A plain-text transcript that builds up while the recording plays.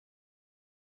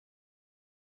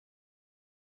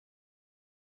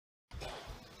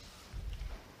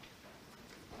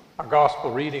Our gospel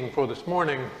reading for this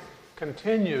morning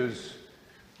continues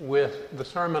with the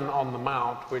Sermon on the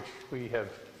Mount, which we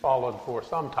have followed for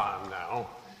some time now.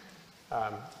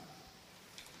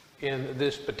 In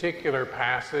this particular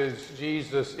passage,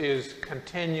 Jesus is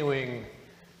continuing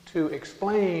to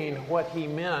explain what he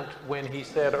meant when he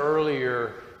said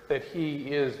earlier that he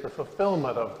is the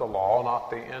fulfillment of the law, not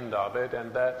the end of it,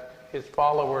 and that his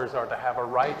followers are to have a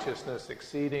righteousness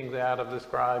exceeding that of the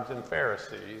scribes and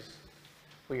Pharisees.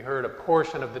 We heard a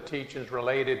portion of the teachings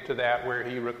related to that where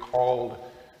he recalled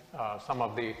some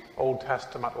of the Old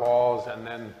Testament laws and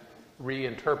then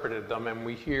reinterpreted them, and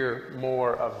we hear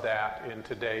more of that in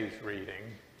today's reading.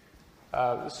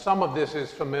 Some of this is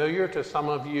familiar to some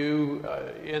of you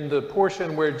in the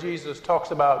portion where Jesus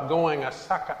talks about going a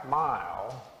second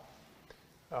mile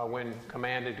when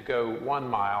commanded to go 1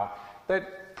 mile.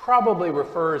 That probably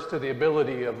refers to the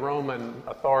ability of Roman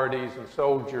authorities and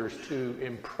soldiers to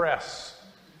impress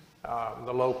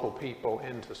the local people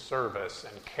into service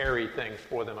and carry things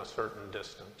for them a certain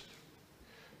distance.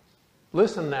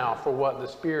 Listen now for what the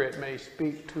Spirit may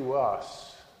speak to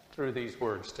us through these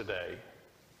words today.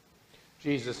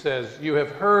 Jesus says, "You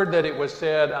have heard that it was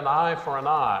said, an eye for an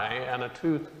eye and a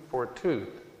tooth for a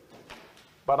tooth.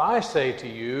 But I say to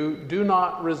you, do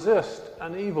not resist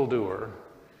an evildoer.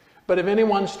 But if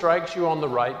anyone strikes you on the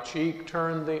right cheek,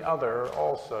 turn the other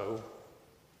also.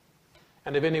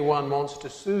 And if anyone wants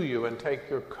to sue you and take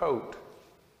your coat,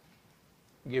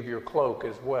 give your cloak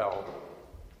as well.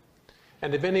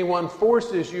 And if anyone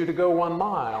forces you to go 1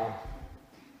 mile,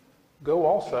 go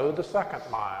also the 2nd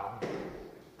mile.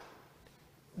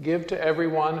 Give to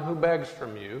everyone who begs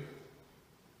from you,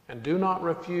 and do not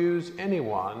refuse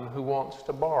anyone who wants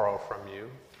to borrow from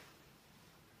you.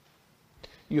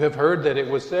 You have heard that it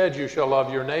was said, you shall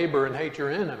love your neighbor and hate your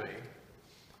enemy.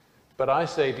 But I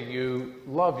say to you,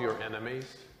 love your enemies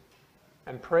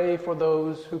and pray for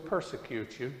those who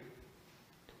persecute you,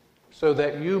 so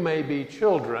that you may be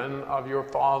children of your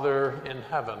Father in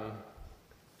heaven.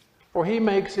 For he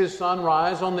makes his sun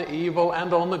rise on the evil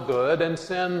and on the good, and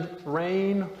send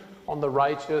rain on the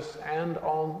righteous and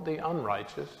on the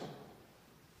unrighteous.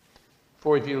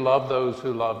 For if you love those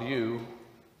who love you,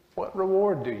 what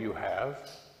reward do you have?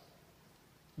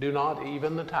 Do not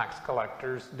even the tax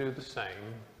collectors do the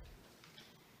same?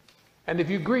 And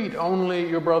if you greet only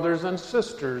your brothers and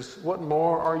sisters, what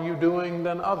more are you doing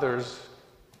than others?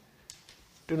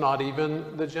 Do not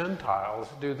even the Gentiles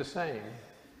do the same?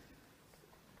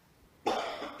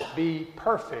 Be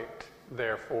perfect,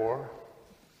 therefore,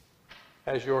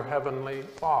 as your heavenly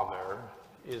Father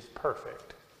is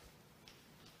perfect."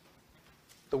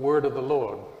 The word of the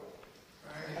Lord.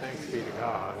 Thanks be to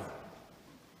God.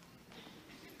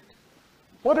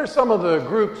 What are some of the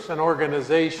groups and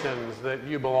organizations that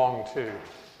you belong to?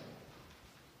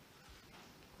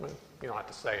 Well, you don't have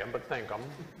to say them, but think them.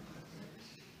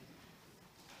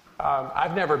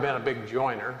 I've never been a big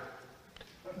joiner,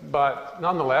 but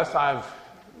nonetheless, I've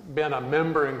been a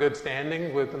member in good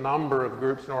standing with a number of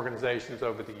groups and organizations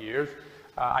over the years.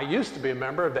 I used to be a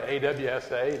member of the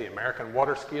AWSA, the American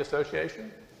Water Ski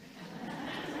Association.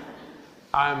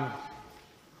 I'm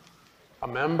a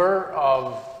member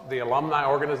of the alumni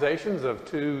organizations of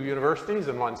 2 universities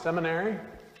and 1 seminary.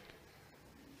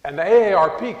 And the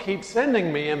AARP keeps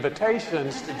sending me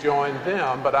invitations to join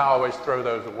them, but I always throw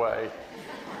those away.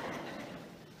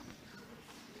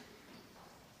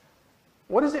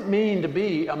 What does it mean to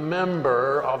be a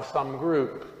member of some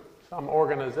group, some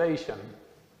organization?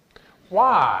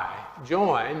 Why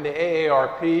join the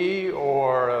AARP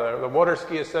or the Water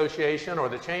Ski Association or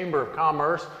the Chamber of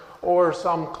Commerce or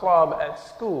some club at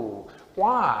school?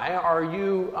 Why are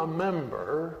you a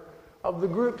member of the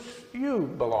groups you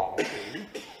belong to?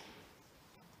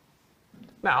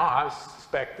 Now, I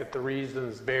suspect that the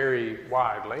reasons vary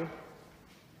widely.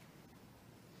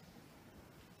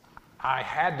 I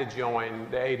had to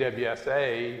join the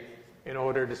AWSA in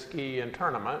order to ski in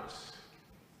tournaments.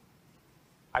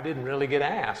 I didn't really get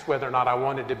asked whether or not I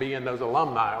wanted to be in those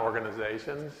alumni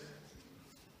organizations.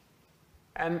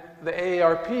 And the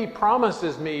AARP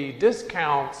promises me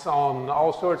discounts on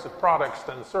all sorts of products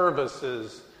and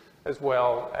services as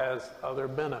well as other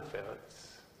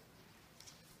benefits.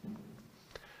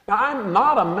 Now, I'm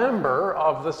not a member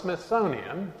of the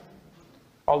Smithsonian,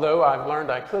 although I've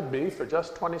learned I could be for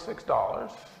just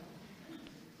 $26.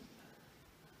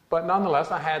 But nonetheless,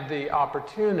 I had the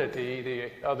opportunity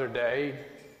the other day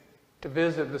to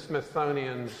visit the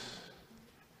Smithsonian's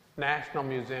National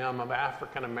Museum of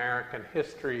African American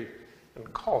History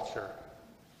and Culture.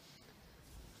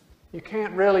 You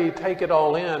can't really take it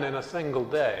all in a single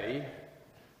day,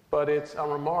 but it's a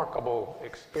remarkable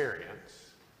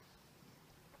experience.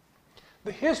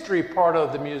 The history part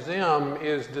of the museum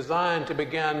is designed to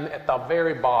begin at the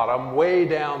very bottom, way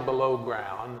down below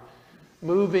ground,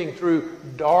 moving through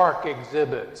dark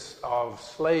exhibits of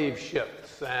slave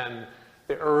ships and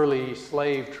the early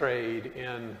slave trade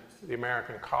in the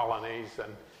American colonies.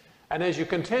 And as you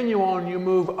continue on, you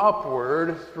move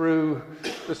upward through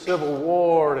the Civil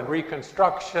War and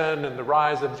Reconstruction and the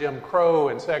rise of Jim Crow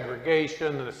and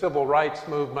segregation and the Civil Rights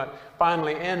Movement,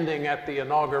 finally ending at the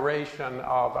inauguration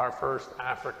of our first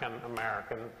African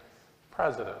American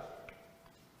president.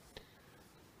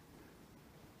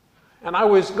 And I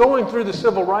was going through the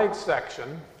Civil Rights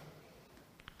section,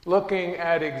 looking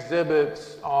at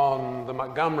exhibits on the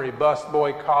Montgomery bus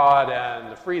boycott and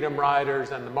the Freedom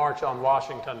Riders and the March on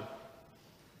Washington.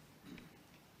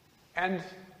 And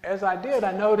as I did,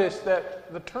 I noticed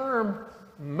that the term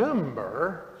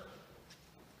member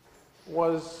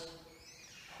was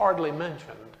hardly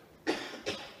mentioned.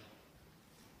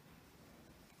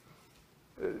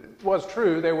 It was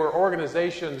true, there were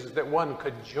organizations that one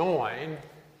could join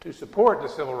to support the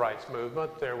Civil Rights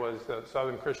Movement. There was the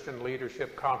Southern Christian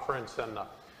Leadership Conference and the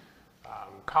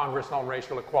Congress on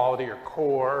Racial Equality, or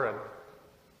CORE, and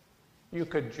you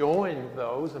could join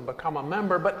those and become a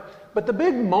member. But the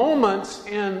big moments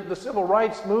in the Civil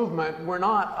Rights Movement were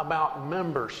not about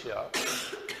membership.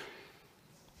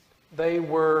 They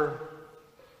were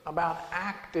about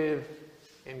active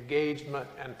engagement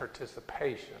and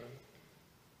participation.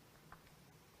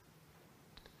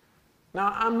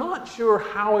 Now, I'm not sure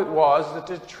how it was that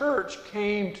the church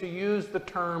came to use the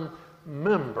term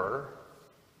member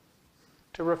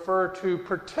to refer to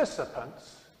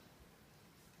participants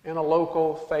in a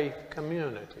local faith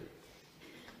community.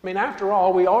 I mean, after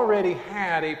all, we already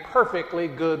had a perfectly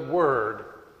good word,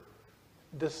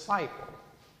 disciple.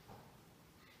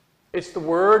 It's the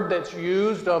word that's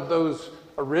used of those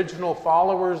original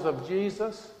followers of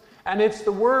Jesus. And it's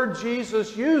the word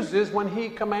Jesus uses when he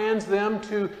commands them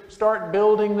to start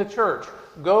building the church.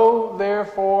 Go,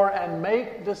 therefore, and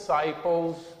make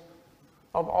disciples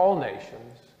of all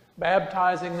nations,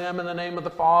 baptizing them in the name of the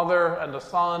Father and the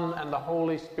Son and the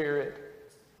Holy Spirit,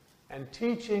 and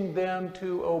teaching them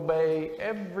to obey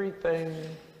everything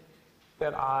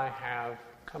that I have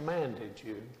commanded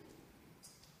you.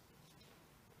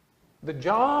 The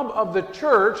job of the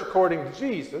church, according to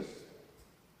Jesus,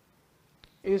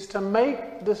 is to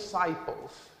make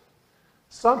disciples,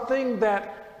 something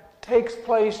that takes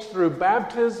place through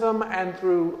baptism and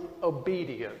through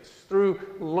obedience, through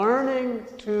learning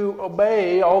to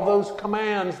obey all those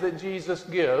commands that Jesus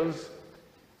gives.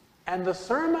 And the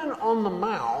Sermon on the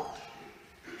Mount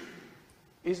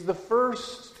is the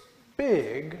first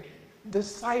big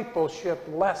discipleship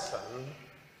lesson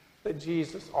that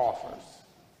Jesus offers.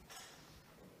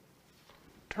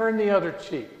 Turn the other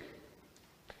cheek.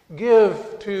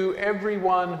 Give to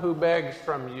everyone who begs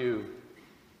from you.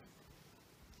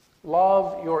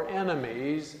 Love your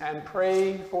enemies and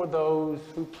pray for those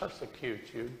who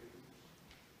persecute you.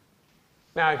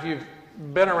 Now, if you've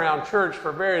been around church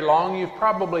for very long, you've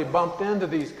probably bumped into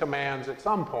these commands at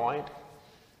some point.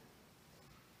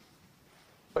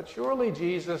 But surely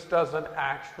Jesus doesn't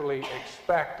actually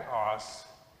expect us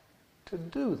to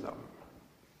do them.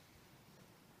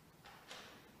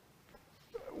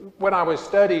 When I was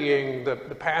studying the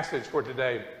passage for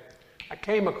today, I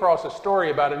came across a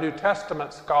story about a New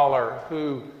Testament scholar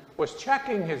who was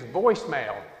checking his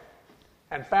voicemail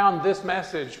and found this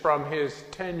message from his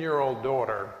 10-year-old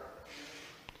daughter.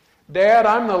 Dad,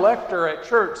 I'm the lector at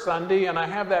church Sunday, and I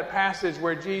have that passage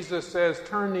where Jesus says,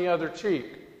 turn the other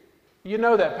cheek. You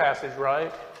know that passage,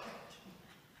 right?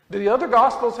 Do the other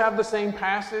Gospels have the same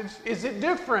passage? Is it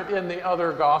different in the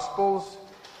other Gospels?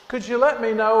 Could you let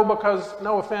me know? Because,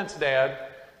 no offense, Dad,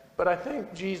 but I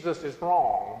think Jesus is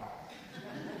wrong.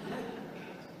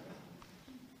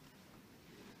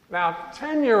 Now,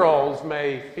 10-year-olds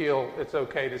may feel it's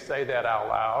okay to say that out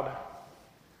loud,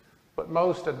 but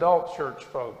most adult church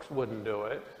folks wouldn't do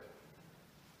it,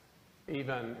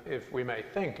 even if we may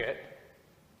think it.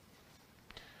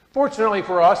 Fortunately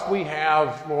for us, we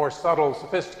have more subtle,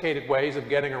 sophisticated ways of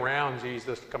getting around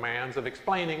Jesus' commands, of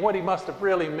explaining what he must have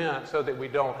really meant so that we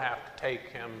don't have to take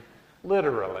him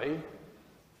literally.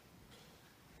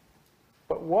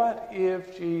 But what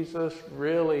if Jesus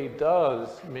really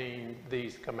does mean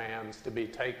these commands to be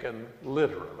taken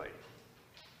literally?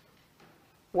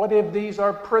 What if these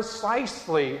are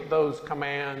precisely those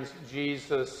commands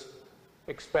Jesus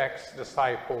expects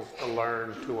disciples to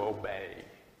learn to obey?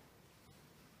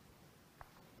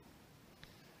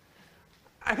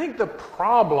 I think the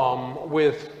problem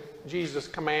with Jesus'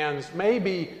 commands may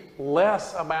be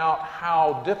less about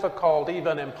how difficult,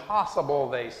 even impossible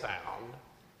they sound,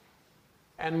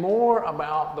 and more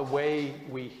about the way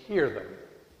we hear them.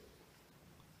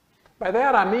 By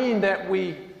that I mean that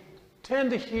we tend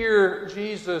to hear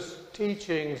Jesus'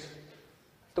 teachings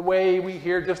the way we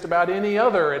hear just about any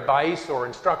other advice or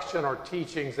instruction or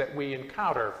teachings that we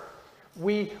encounter.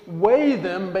 We weigh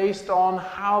them based on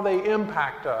how they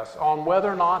impact us, on whether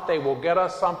or not they will get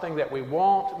us something that we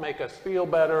want, make us feel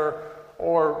better,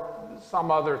 or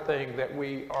some other thing that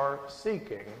we are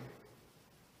seeking.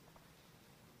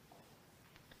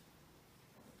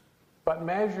 But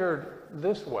measured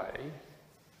this way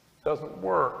doesn't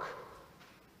work.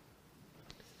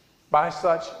 By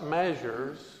such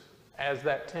measures, as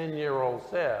that 10-year-old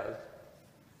says,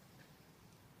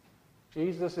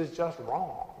 Jesus is just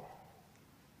wrong.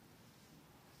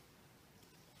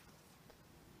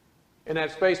 In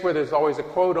that space where there's always a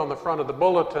quote on the front of the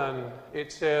bulletin,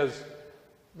 it says,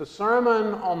 "The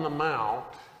Sermon on the Mount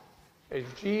is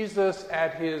Jesus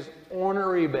at his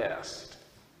ornery best,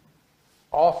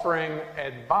 offering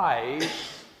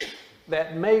advice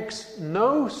that makes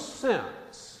no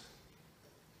sense,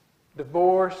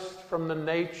 divorced from the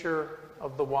nature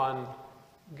of the one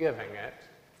giving it."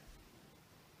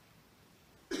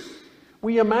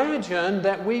 We imagine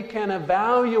that we can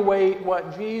evaluate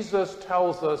what Jesus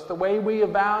tells us the way we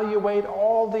evaluate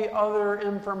all the other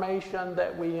information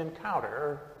that we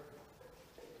encounter,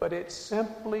 but it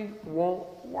simply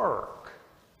won't work.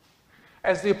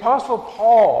 As the Apostle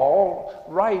Paul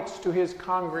writes to his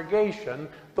congregation,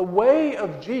 the way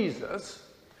of Jesus,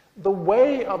 the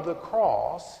way of the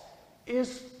cross,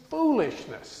 is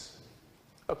foolishness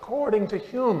according to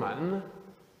human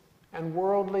and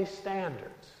worldly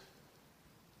standards.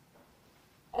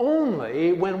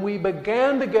 Only when we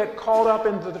began to get caught up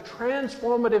into the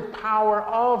transformative power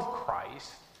of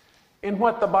Christ, in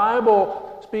what the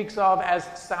Bible speaks of as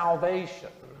salvation,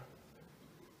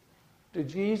 do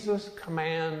Jesus'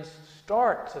 commands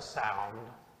start to sound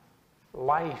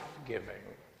life-giving.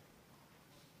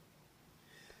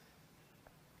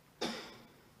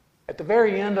 At the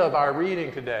very end of our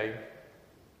reading today,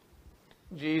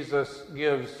 Jesus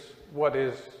gives what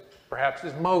is perhaps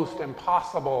his most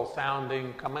impossible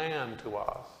sounding command to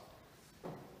us.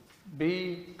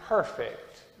 Be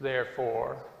perfect,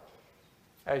 therefore,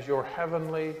 as your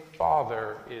heavenly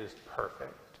Father is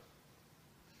perfect.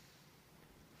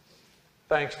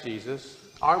 Thanks, Jesus.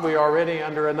 Aren't we already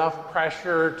under enough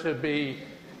pressure to be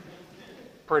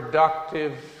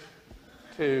productive,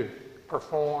 to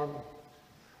perform?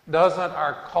 Doesn't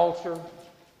our culture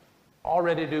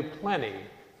already do plenty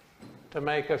to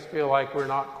make us feel like we're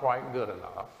not quite good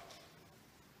enough?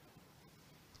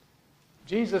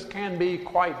 Jesus can be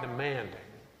quite demanding.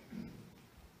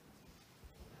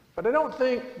 But I don't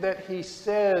think that he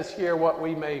says here what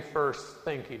we may first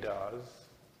think he does.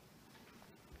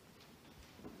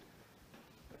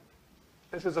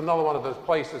 This is another one of those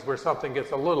places where something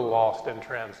gets a little lost in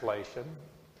translation.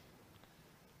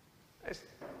 It's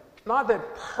not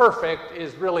that perfect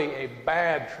is really a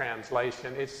bad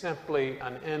translation, it's simply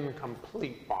an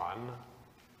incomplete one.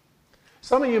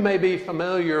 Some of you may be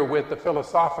familiar with the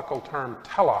philosophical term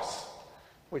telos,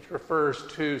 which refers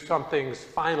to something's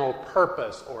final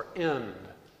purpose or end.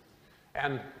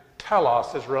 And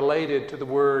telos is related to the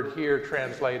word here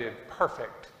translated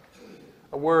perfect,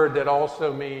 a word that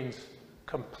also means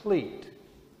complete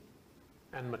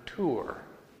and mature.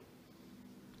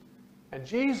 And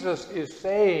Jesus is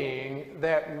saying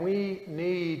that we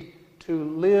need to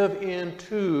live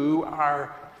into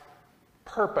our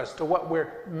purpose, to what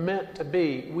we're meant to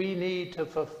be. We need to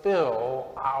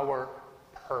fulfill our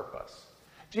purpose.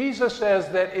 Jesus says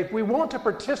that if we want to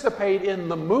participate in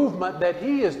the movement that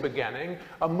he is beginning,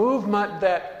 a movement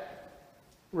that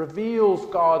reveals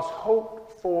God's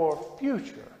hope for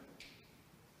future,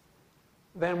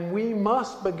 then we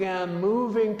must begin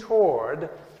moving toward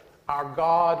our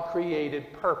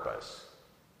God-created purpose,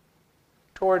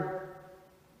 toward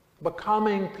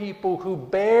becoming people who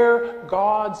bear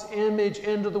God's image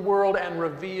into the world and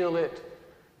reveal it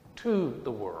to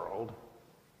the world.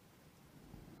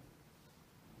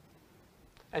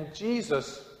 And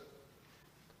Jesus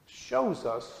shows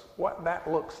us what that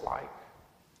looks like.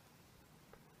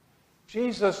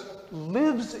 Jesus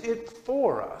lives it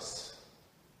for us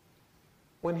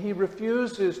when he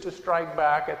refuses to strike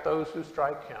back at those who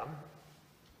strike him,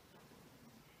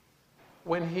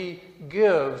 when he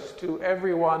gives to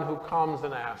everyone who comes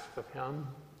and asks of him,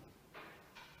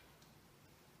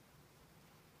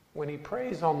 when he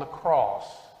prays on the cross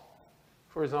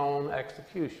for his own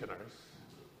executioners.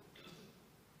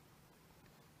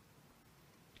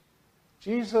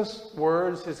 Jesus'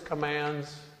 words, his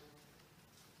commands,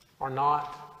 are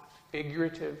not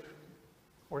figurative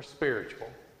or spiritual.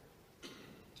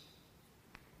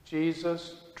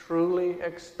 Jesus truly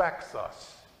expects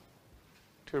us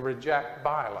to reject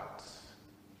violence,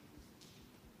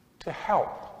 to help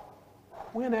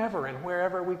whenever and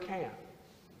wherever we can,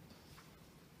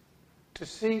 to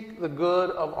seek the good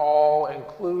of all,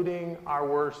 including our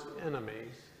worst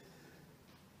enemies.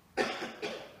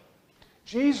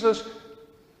 Jesus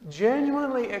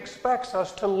genuinely expects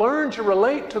us to learn to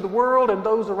relate to the world and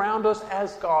those around us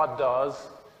as God does,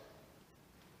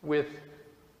 with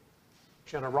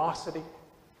generosity,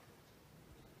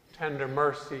 tender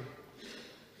mercy,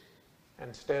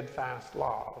 and steadfast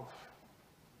love.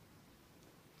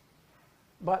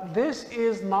 But this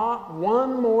is not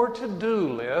one more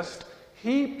to-do list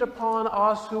heaped upon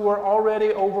us who are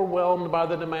already overwhelmed by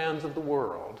the demands of the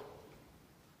world.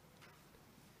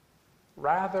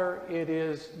 Rather, it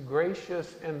is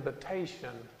gracious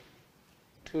invitation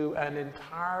to an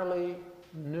entirely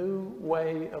new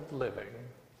way of living,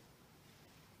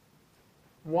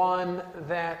 one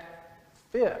that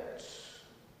fits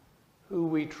who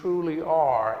we truly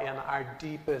are in our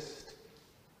deepest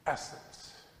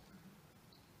essence.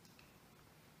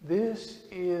 This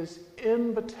is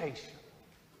invitation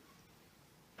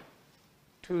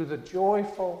to the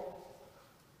joyful,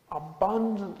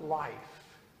 abundant life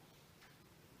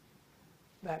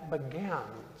that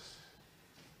begins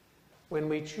when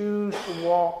we choose to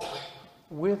walk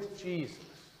with Jesus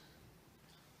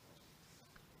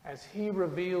as he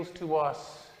reveals to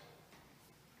us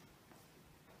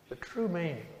the true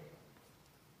meaning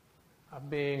of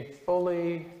being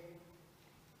fully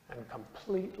and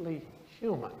completely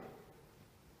human,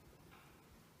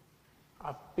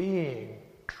 of being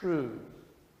true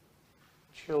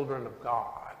children of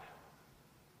God.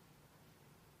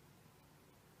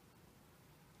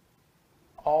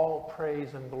 All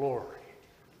praise and glory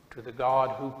to the God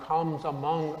who comes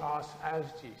among us as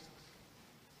Jesus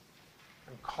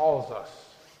and calls us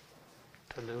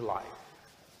to new life.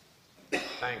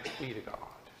 Thanks be to God.